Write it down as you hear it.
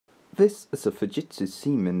This is a Fujitsu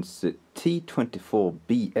Siemens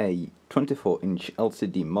T24BA 24-inch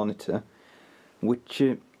LCD monitor, which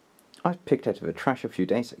I picked out of the trash a few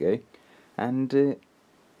days ago, and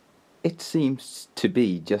it seems to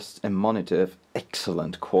be just a monitor of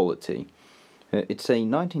excellent quality. It's a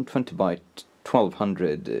 1920 by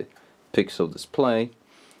 1200 pixel display,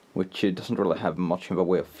 which doesn't really have much in the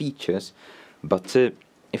way of features, but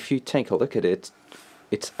if you take a look at it,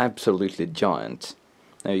 it's absolutely giant.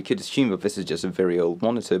 Now you could assume that this is just a very old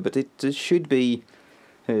monitor, but it should be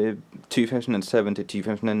 2007 to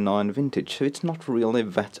 2009 vintage, so it's not really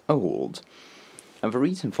that old. And the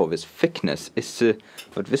reason for this thickness is that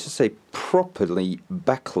this is a properly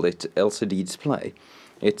backlit LCD display.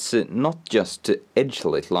 It's not just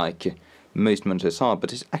edge-lit like most monitors are,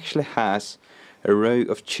 but it actually has a row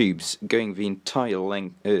of tubes going the entire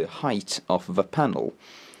height of the panel.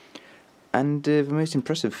 And the most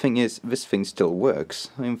impressive thing is, this thing still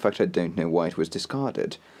works. In fact, I don't know why it was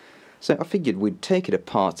discarded. So I figured we'd take it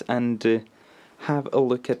apart and have a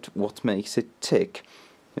look at what makes it tick.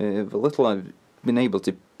 The little I've been able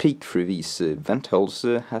to peek through these vent holes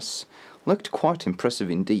has looked quite impressive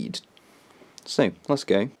indeed. So, let's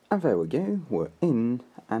go. And there we go, we're in,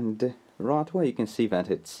 and right away you can see that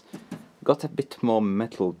it's got a bit more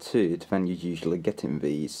metal to it than you usually get in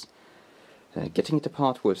these. Getting it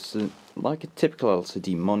apart was like a typical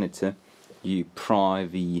LCD monitor. You pry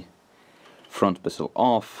the front bezel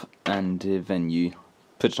off, and then you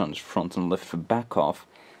put it on its front and lift the back off.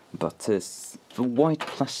 But the white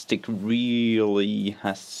plastic really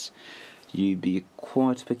has to be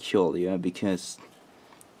quite peculiar, because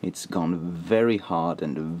it's gone very hard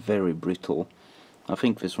and very brittle. I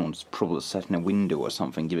think this one's probably set in a window or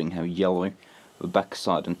something, given how yellow the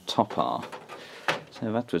backside and top are. So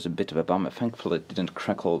that was a bit of a bummer. Thankfully it didn't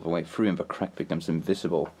crack all the way through, and the crack becomes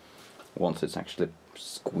invisible once it's actually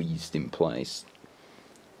squeezed in place.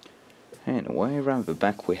 Anyway, around the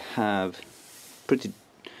back we have pretty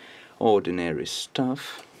ordinary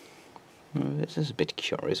stuff. This is a bit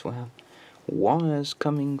curious. We have wires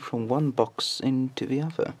coming from one box into the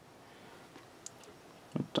other.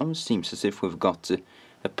 It almost seems as if we've got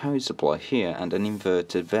a power supply here and an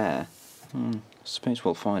inverter there. I suppose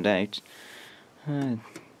we'll find out.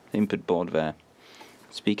 Input board there.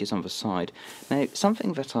 Speakers on the side. Now,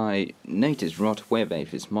 something that I noticed right away about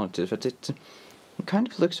this monitor is that it kind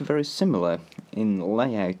of looks very similar in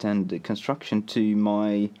layout and construction to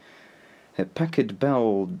my Packard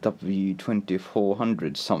Bell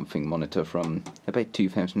W24W something monitor from about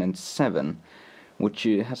 2007, which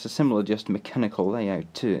has a similar just mechanical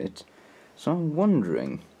layout to it. So I'm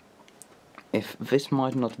wondering if this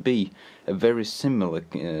might not be a very similar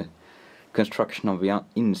construction on the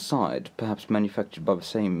inside, perhaps manufactured by the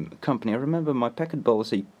same company. I remember my Packard Bell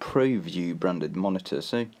is a ProView branded monitor,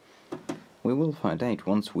 so we will find out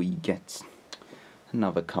once we get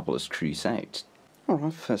another couple of screws out.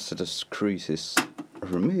 Alright, first set of screws is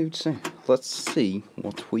removed, so let's see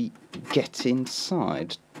what we get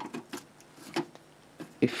inside.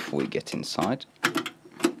 If we get inside.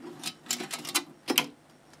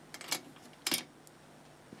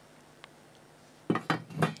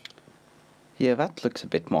 Yeah, that looks a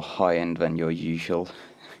bit more high-end than your usual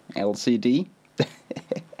LCD.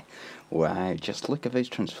 Wow, just look at those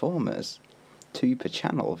transformers. 2 per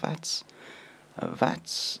channel, that's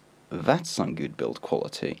some good build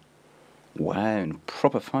quality. Wow, and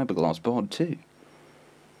proper fiberglass board too.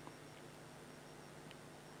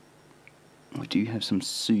 We do have some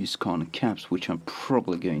Chemi-con caps, which I'm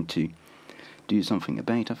probably going to do something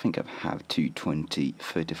about. I think I have 220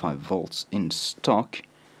 35 volts in stock.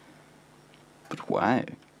 But wow,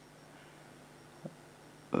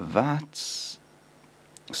 that's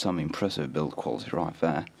some impressive build quality right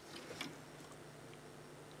there.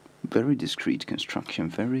 Very discreet construction,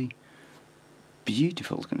 very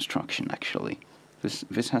beautiful construction actually.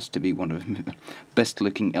 This has to be one of the best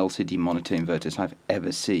looking LCD monitor inverters I've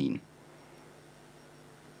ever seen.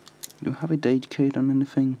 Do you have a date code on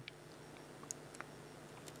anything?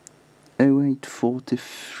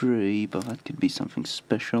 0843, but that could be something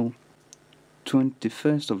special.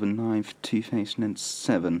 21st of the 9th,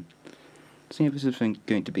 2007. So yeah, this is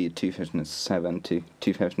going to be a 2007 to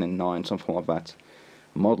 2009, something like that,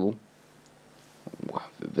 model. Wow,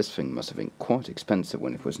 this thing must have been quite expensive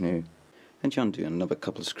when it was new. And you undo another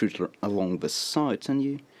couple of screws along the sides, and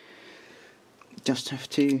you just have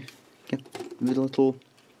to get the little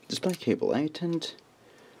display cable out, and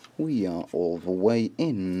we are all the way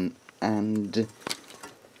in, and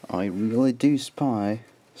I really do spy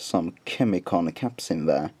some Chemi-con caps in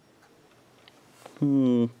there.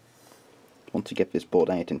 want to get this board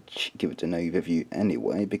out and give it an overview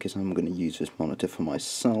anyway, because I'm going to use this monitor for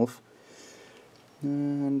myself.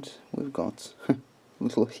 And we've got a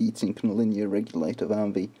little heatsink and linear regulator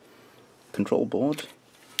around the control board.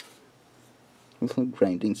 Little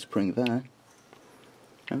grounding spring there.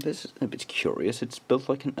 And this is a bit curious, it's built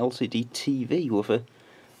like an LCD TV with a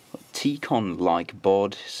T-con-like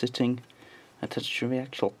board sitting attached to the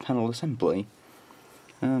actual panel assembly.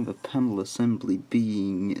 And the panel assembly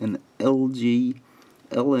being an LG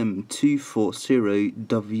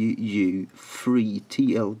LM240W-5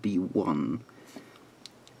 TLB1.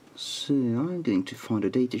 So I'm going to find a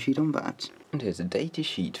datasheet on that. And here's a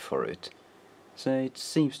datasheet for it. So it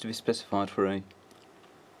seems to be specified for a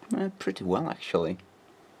pretty well actually.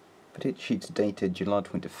 But it sheet's dated July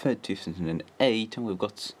 23rd, 2008, and we've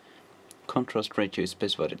got contrast ratio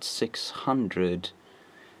specified at 600,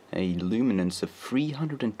 a luminance of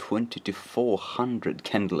 320 to 400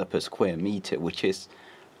 candela per square meter, which is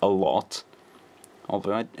a lot.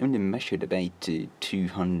 Although I only measured about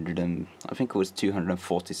 200, I think it was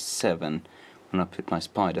 247 when I put my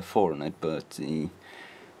Spider 4 on it, but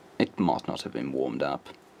it might not have been warmed up.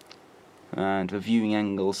 And the viewing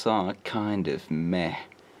angles are kind of meh,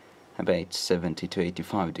 about 70 to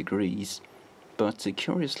 85 degrees, but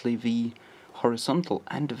curiously the horizontal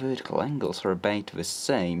and the vertical angles are about the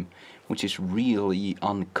same, which is really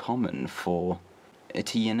uncommon for a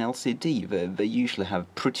TN LCD. They usually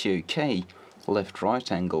have pretty okay left-right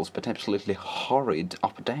angles, but absolutely horrid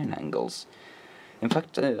up-down angles. In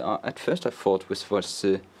fact, at first I thought this was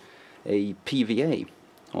a PVA,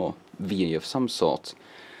 or VA of some sort,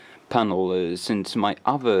 panel, since my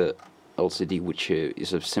other LCD, which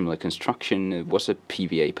is of similar construction, was a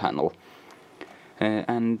PVA panel.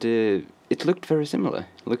 And it looked very similar,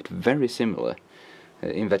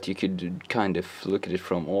 in that you could kind of look at it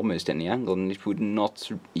from almost any angle and it would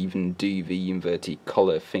not even do the inverted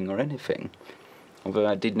color thing or anything. Although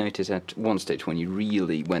I did notice at one stage when you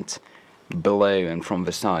really went below and from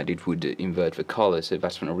the side it would invert the color, so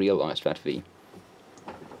that's when I realized that the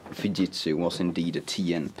Fujitsu was indeed a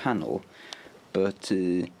TN panel. But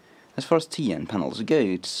as far as TN panels go,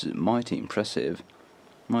 it's mighty impressive.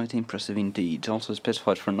 Mighty impressive indeed. Also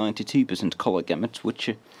specified for 92% color gamut, which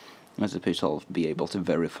I suppose I'll be able to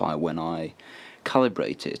verify when I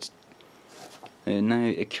calibrate it. Now,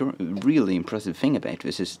 a really impressive thing about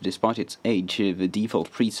this is, despite its age, the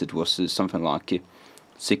default preset was something like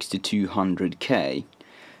 6200K,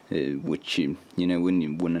 which, you know,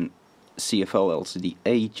 when a CFL LCD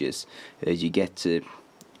ages, you get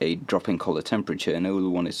a drop in color temperature. An older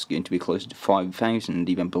one is going to be closer to 5000,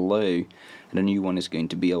 even below, and a new one is going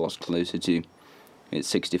to be a lot closer to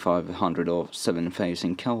 6500 or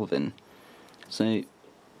 7000 Kelvin. So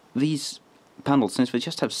these panels, since they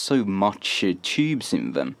just have so much tubes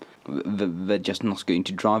in them, they're just not going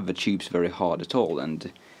to drive the tubes very hard at all,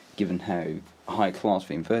 and given how high class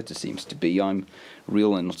the inverter seems to be, I'm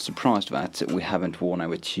really not surprised that we haven't worn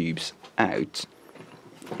our tubes out.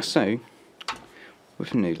 So,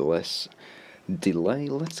 with no less delay,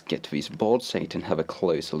 let's get to these boards out and have a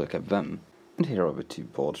closer look at them. And here are the two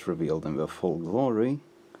boards revealed in their full glory.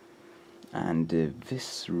 And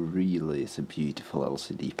this really is a beautiful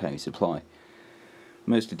LCD power supply.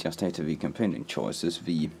 Mostly just out of the component choices,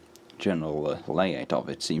 the general layout of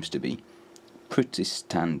it seems to be pretty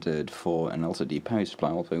standard for an LCD power supply,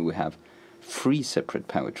 although we have 3 separate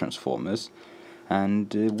power transformers,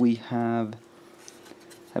 and we have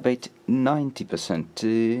about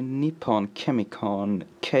 90% Nippon Chemi-con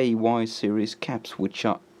KY series caps, which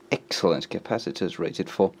are excellent capacitors rated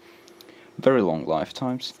for very long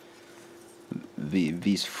lifetimes.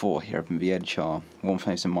 These 4 here on the edge are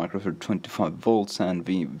 1000 microfarad 25 volts, and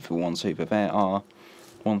the ones over there are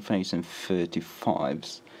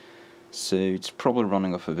 1035s. So it's probably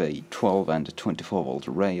running off of a 12 and a 24 volt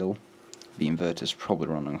rail. The inverter is probably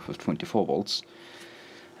running off of 24 volts.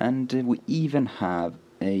 And we even have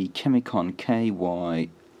a Chemi-con KY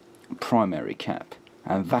primary cap,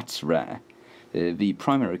 and that's rare. The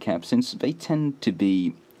primary cap, since they tend to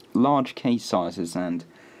be large case sizes and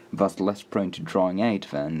thus less prone to drawing out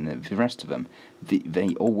than the rest of them,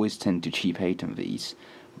 they always tend to cheap out on these.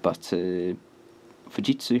 But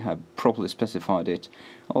Fujitsu have properly specified it,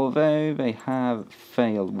 although they have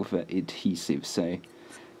failed with the adhesive, so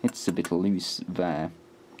it's a bit loose there.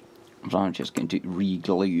 But I'm just going to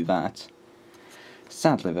re-glue that.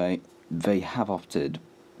 Sadly though, they have opted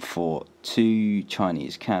for 2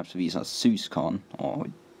 Chinese caps. These are Suscon, or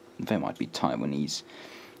they might be Taiwanese,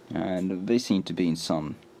 and they seem to be in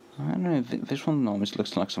some, I don't know, this one almost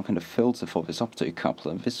looks like some kind of filter for this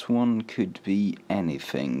optocoupler. This one could be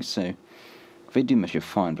anything, so They do measure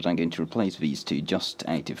fine, but I'm going to replace these two just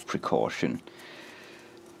out of precaution,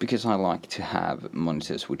 because I like to have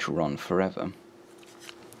monitors which run forever.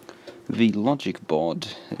 The logic board,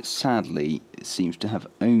 sadly, seems to have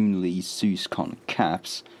only Chemi-con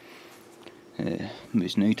caps,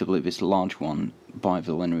 most notably this large one by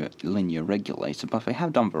the linear regulator, but they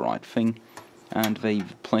have done the right thing, and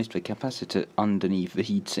they've placed the capacitor underneath the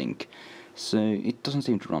heatsink, so it doesn't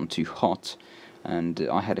seem to run too hot, and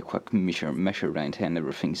I had a quick measure around here and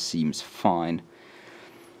everything seems fine.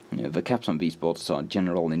 The caps on these boards are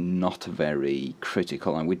generally not very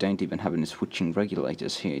critical, and we don't even have any switching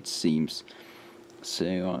regulators here, it seems.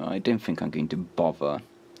 So I don't think I'm going to bother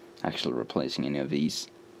actually replacing any of these.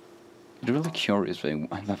 It's really curious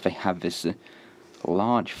that they have this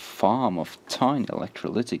large farm of tiny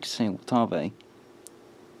electrolytics. Say, what are they?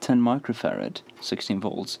 10 microfarad, 16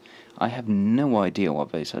 volts. I have no idea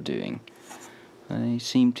what these are doing. They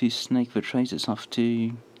seem to snake the traces off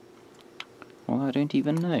to... well, I don't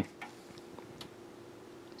even know.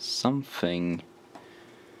 Something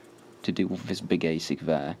to do with this big ASIC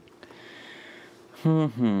there.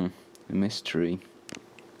 A mystery.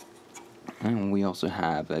 And we also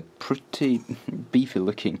have a pretty beefy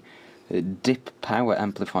looking dip power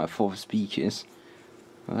amplifier for the speakers.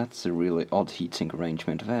 Well, that's a really odd heatsink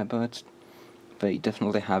arrangement there, but they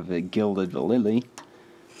definitely have gilded the lily,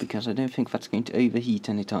 because I don't think that's going to overheat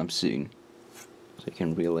anytime soon. So you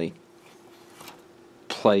can really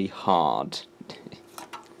play hard.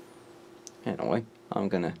 Anyway, I'm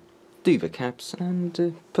gonna do the caps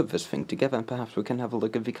and put this thing together, and perhaps we can have a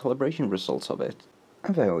look at the calibration results of it.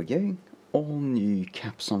 And there we go, all new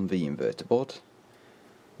caps on the inverter board.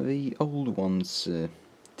 The old ones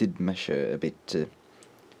did measure a bit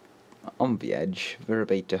on the edge. They're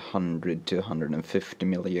about 100 to 150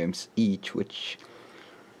 milliohms each, which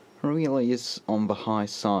really is on the high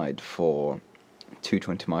side for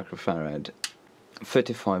 220 microfarad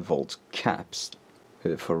 35 volt caps.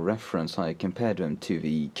 For reference, I compared them to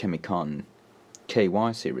the Chemi-con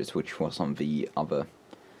KY series, which was on the other,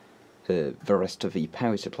 the rest of the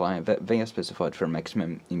power supply. They are specified for a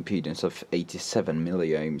maximum impedance of 87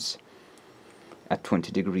 milliohms at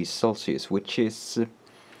 20 degrees Celsius, which is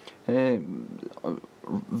that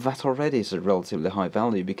already is a relatively high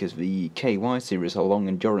value, because the KY series are long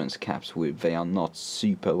endurance caps, they are not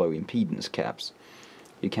super low impedance caps.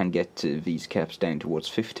 You can get these caps down towards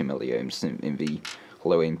 50 milliohms in the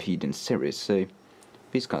low impedance series, so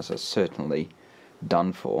these guys are certainly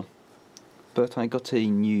done for. But I got a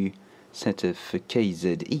new set of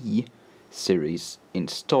KZE series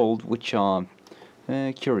installed, which are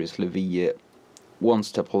curiously the one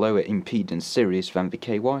step lower impedance series than the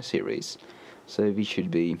KY series. So these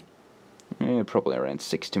should be probably around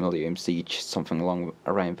 60 milliohms each, something along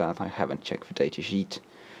around that. I haven't checked the datasheet.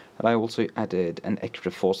 And I also added an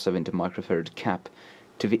extra 470 microfarad cap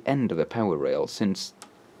to the end of the power rail, since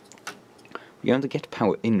we only get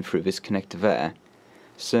power in through this connector there,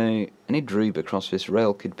 so any droop across this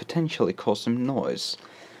rail could potentially cause some noise.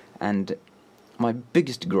 And my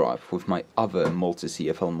biggest gripe with my other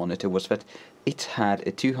multi-CFL monitor was that it had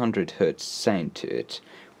a 200 Hz sound to it,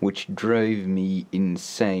 which drove me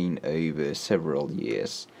insane over several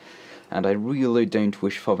years, and I really don't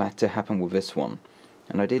wish for that to happen with this one.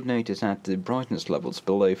 And I did notice at the brightness levels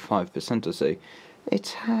below 5% or so, it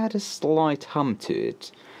had a slight hum to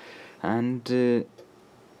it, and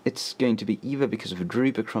it's going to be either because of a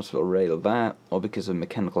droop across the rail there, or because of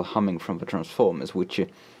mechanical humming from the transformers, which,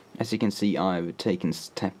 as you can see, I've taken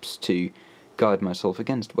steps to guard myself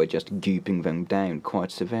against by just gooping them down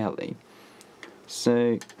quite severely.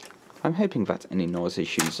 So I'm hoping that any noise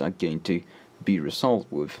issues are going to be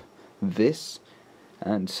resolved with this,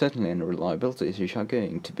 and certainly any reliability issues are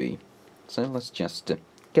going to be. So let's just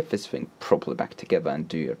get this thing properly back together and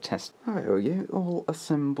do a test. There we go, all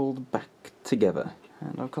assembled back together.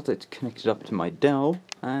 And I've got it connected up to my Dell,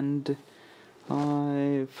 and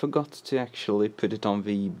I forgot to actually put it on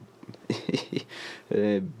the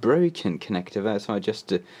broken connector there, so I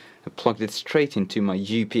just plugged it straight into my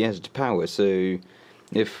UPS power. So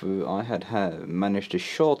if I had managed to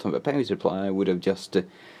short on the power supply, I would have just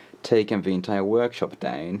taken the entire workshop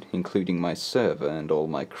down, including my server and all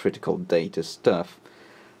my critical data stuff.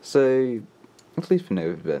 So at least we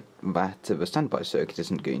know that the standby circuit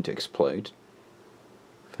isn't going to explode.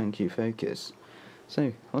 Thank you, Focus.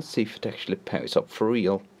 So let's see if it actually powers up for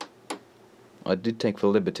real. I did take the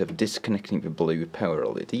liberty of disconnecting the blue power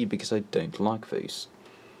LED because I don't like those.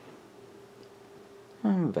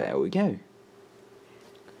 And there we go.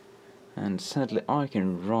 And sadly I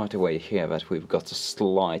can right away hear that we've got a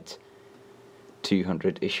slight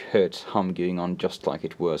 200-ish Hertz hum going on, just like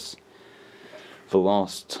it was the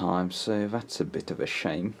last time, so that's a bit of a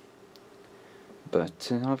shame.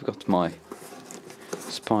 But I've got my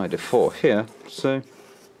Spider 4 here, so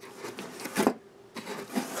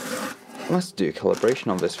let's do a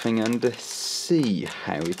calibration on this thing and see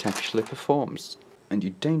how it actually performs. And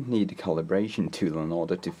you don't need a calibration tool in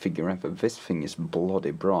order to figure out that this thing is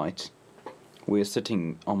bloody bright. We're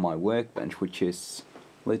sitting on my workbench, which is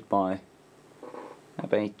lit by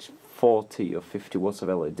about 40 or 50 watts of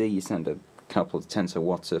LEDs and a couple of tens of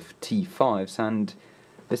watts of T5s, and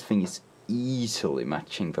this thing is easily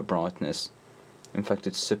matching the brightness. In fact,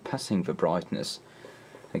 it's surpassing the brightness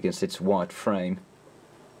against its white frame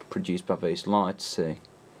produced by those lights, so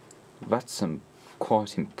that's some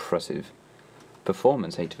quite impressive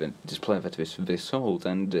performance out of a display that is this old,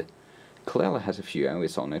 and clearly has a few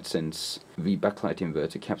hours on it since the backlight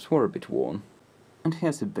inverter caps were a bit worn. And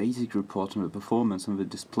here's a basic report on the performance on the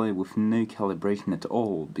display with no calibration at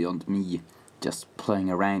all, beyond me just playing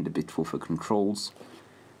around a bit with the controls.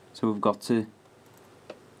 So we've got a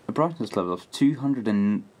brightness level of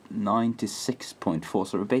 296.4,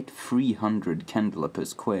 so about 300 candela per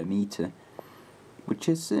square meter, which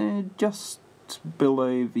is just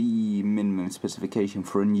below the minimum specification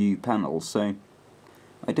for a new panel, so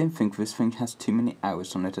I don't think this thing has too many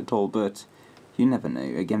hours on it at all, but you never know.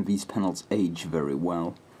 Again, these panels age very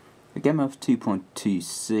well. A gamma of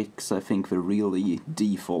 2.26, I think the really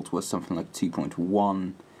default was something like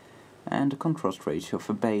 2.1, and a contrast ratio of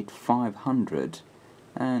about 500,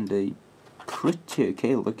 and a pretty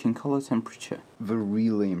okay looking color temperature. The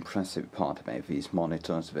really impressive part about these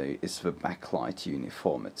monitors though is the backlight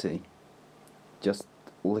uniformity. Just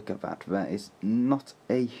look at that, there is not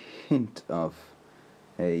a hint of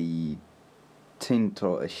a tint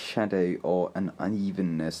or a shadow or an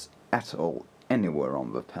unevenness at all anywhere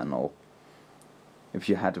on the panel. If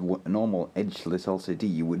you had a normal edge-lit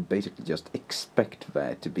LCD, you would basically just expect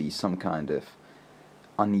there to be some kind of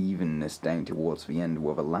unevenness down towards the end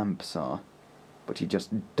where the lamps are, but you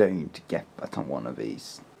just don't get that on one of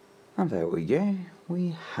these. And there we go,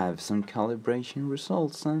 we have some calibration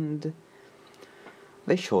results, and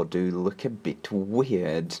they sure do look a bit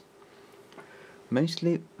weird.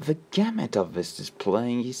 Mostly the gamut of this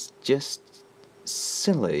display is just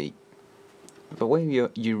silly. The way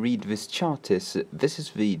you read this chart is, this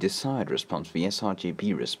is the desired response, the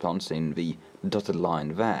sRGB response in the dotted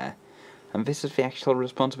line there, and this is the actual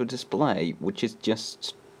response of the display, which is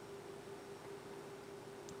just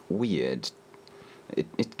weird.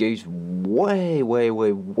 It goes way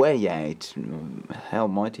out. Hell,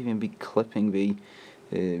 might even be clipping the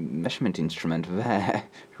measurement instrument there,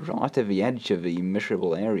 right at the edge of the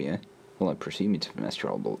measurable area. Well, I presume it's a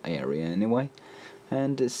measurable area anyway.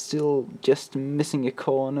 And it's still just missing a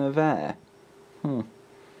corner there.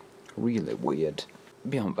 Really weird.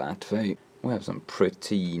 Beyond that, though, we have some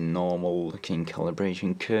pretty normal looking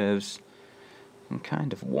calibration curves. And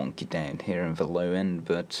kind of wonky down here in the low end,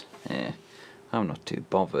 but I'm not too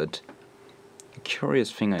bothered. The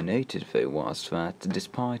curious thing I noted though was that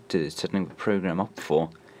despite setting the program up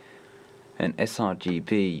for an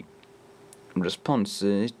sRGB response,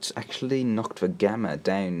 it's actually knocked the gamma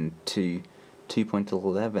down to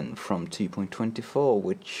 2.11 from 2.24,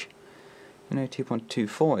 which, you know,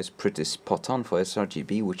 2.24 is pretty spot on for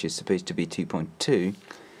sRGB, which is supposed to be 2.2,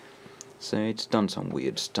 so it's done some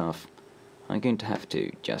weird stuff. I'm going to have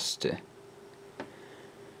to just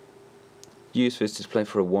use this display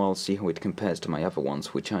for a while, see how it compares to my other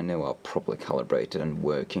ones, which I know are properly calibrated and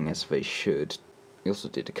working as they should. I also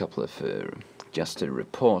did a couple of just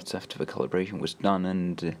reports after the calibration was done,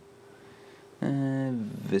 and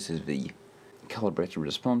this is the calibrated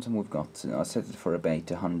response, and we've got, I set it for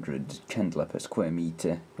about 100 candela per square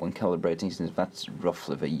meter when calibrating, since that's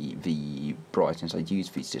roughly the brightness I use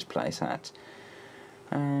these displays at.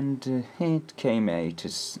 And it came out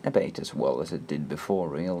about as well as it did before,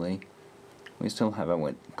 really. We still have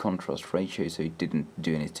our contrast ratio, so it didn't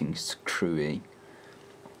do anything screwy.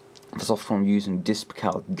 The software I'm using,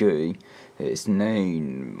 DispCalc GUI, is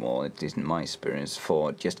known, well, it isn't my experience,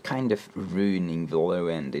 for just kind of ruining the low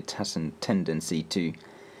end. It has a tendency to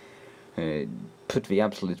put the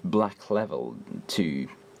absolute black level to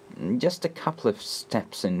just a couple of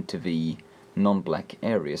steps into the non-black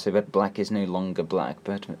area, so that black is no longer black,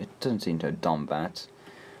 but it doesn't seem to have done that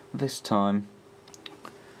this time.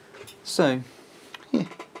 So, yeah,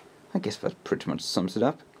 I guess that pretty much sums it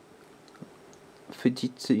up.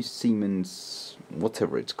 Fujitsu Siemens,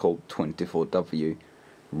 whatever it's called, 24W,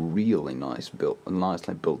 really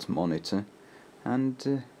nicely built monitor,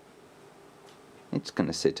 and it's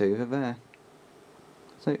gonna sit over there.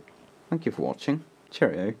 So, thank you for watching.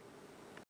 Cheerio.